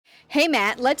Hey,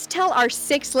 Matt, let's tell our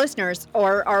 6 listeners,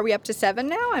 or are we up to 7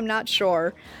 now? I'm not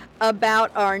sure,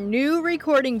 about our new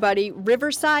recording buddy,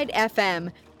 Riverside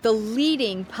FM, the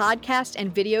leading podcast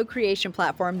and video creation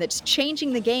platform that's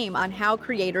changing the game on how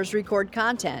creators record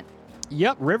content.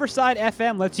 Yep, Riverside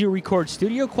FM lets you record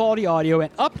studio quality audio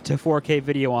and up to 4K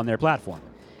video on their platform.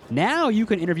 Now you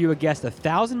can interview a guest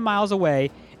 1,000 miles away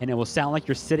and it will sound like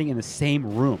you're sitting in the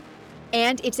same room.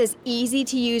 And it's as easy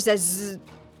to use as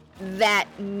that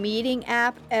meeting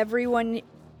app everyone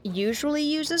usually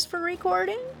uses for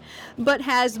recording, but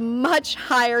has much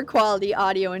higher quality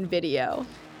audio and video.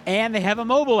 And they have a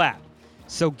mobile app,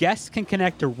 so guests can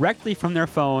connect directly from their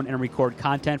phone and record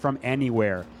content from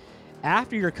anywhere.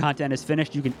 After your content is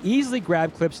finished, you can easily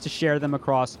grab clips to share them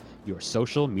across your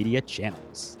social media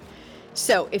channels.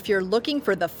 So if you're looking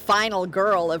for the final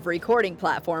girl of recording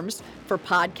platforms for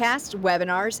podcasts,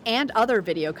 webinars, and other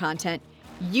video content,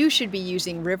 you should be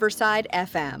using Riverside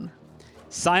FM.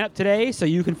 Sign up today so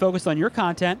you can focus on your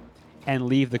content and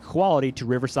leave the quality to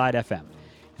Riverside FM.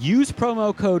 Use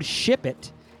promo code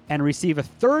SHIPIT and receive a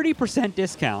 30%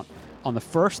 discount on the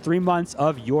first 3 months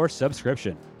of your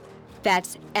subscription.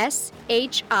 That's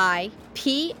SHIPIT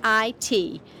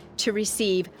to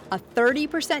receive a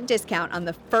 30% discount on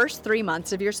the first 3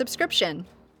 months of your subscription.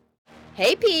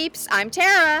 Hey peeps, I'm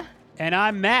Tara. And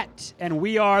I'm Matt, and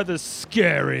we are the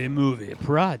Scary Movie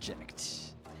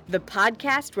Project. The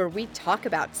podcast where we talk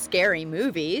about scary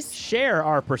movies, Share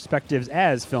our perspectives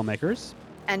as filmmakers,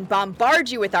 and bombard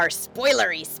you with our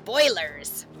spoilery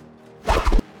spoilers.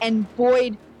 And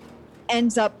Boyd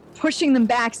ends up pushing them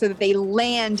back so that they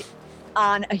land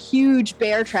on a huge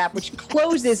bear trap, which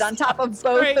closes on top of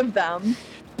both of them.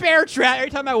 Bear trap!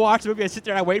 Every time I watch the movie, I sit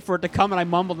there and I wait for it to come, and I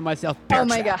mumble to myself, bear oh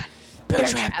my trap. God. Bear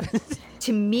trap.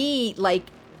 To me,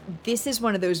 this is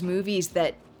one of those movies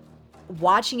that,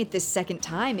 watching it this second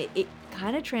time, it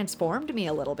kind of transformed me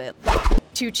a little bit.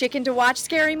 Too chicken to watch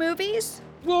scary movies?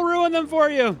 We'll ruin them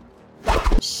for you.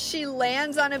 She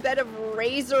lands on a bed of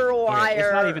razor wire. Okay,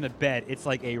 it's not even a bed. It's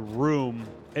like a room.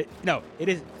 It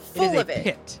is Full a of it.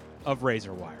 pit of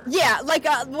razor wire. Yeah,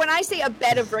 when I say a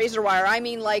bed of razor wire, I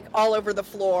mean all over the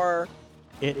floor.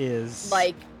 It is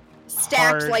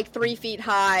Stacked hard, 3 feet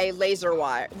high razor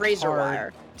wire.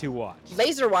 hard to watch.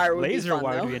 Laser wire would be fun, Laser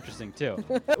wire though. would be interesting too.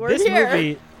 We're This here.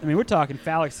 movie, we're talking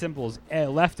phallic symbols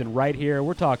left and right here.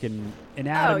 We're talking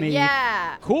anatomy. Oh,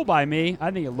 yeah. Cool by me.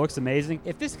 I think it looks amazing.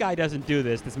 If this guy doesn't do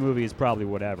this movie is probably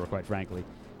whatever, quite frankly.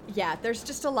 Yeah, there's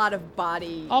just a lot of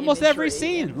body Almost every imagery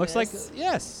scene in looks like, this.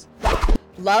 yes.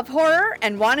 Love horror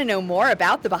and want to know more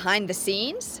about the behind the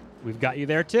scenes? We've got you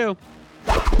there too.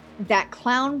 That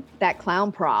clown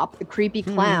prop, the creepy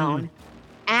clown,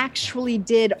 actually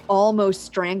did almost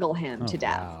strangle him to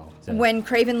death. Wow. When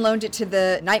Craven loaned it to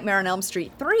the Nightmare on Elm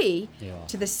Street 3, Yeah.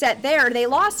 to the set there, they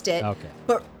lost it. Okay.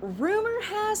 But rumor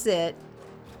has it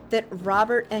that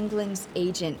Robert Englund's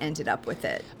agent ended up with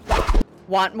it.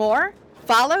 Want more?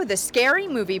 Follow the Scary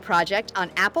Movie Project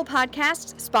on Apple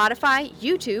Podcasts, Spotify,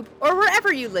 YouTube, or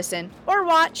wherever you listen or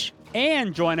watch.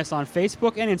 And join us on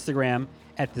Facebook and Instagram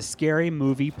at the Scary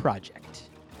Movie Project.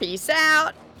 Peace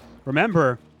out.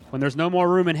 Remember, when there's no more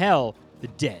room in hell, the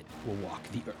dead will walk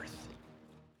the earth.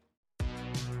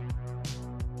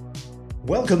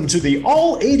 Welcome to the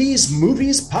All 80s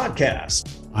Movies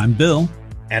Podcast. I'm Bill.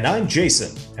 And I'm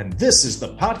Jason. And this is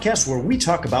the podcast where we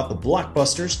talk about the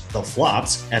blockbusters, the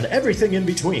flops, and everything in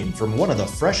between from one of the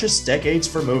freshest decades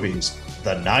for movies,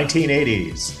 the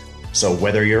 1980s. So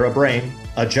whether you're a brain,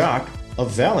 a jock, a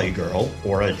valley girl,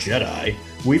 or a Jedi,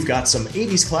 we've got some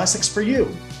 80s classics for you.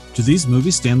 Do these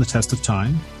movies stand the test of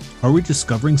time? Are we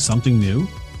discovering something new?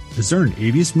 Is there an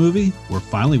 80s movie we're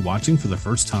finally watching for the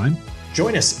first time?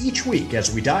 Join us each week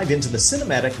as we dive into the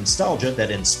cinematic nostalgia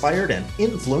that inspired and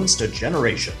influenced a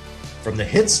generation. From the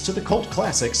hits to the cult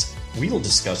classics, we'll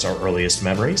discuss our earliest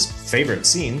memories, favorite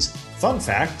scenes, fun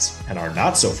facts, and our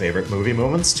not-so-favorite movie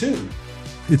moments, too.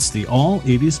 It's the All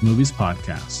 80s Movies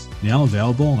Podcast, now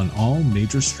available on all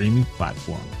major streaming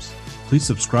platforms. Please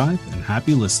subscribe and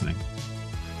happy listening.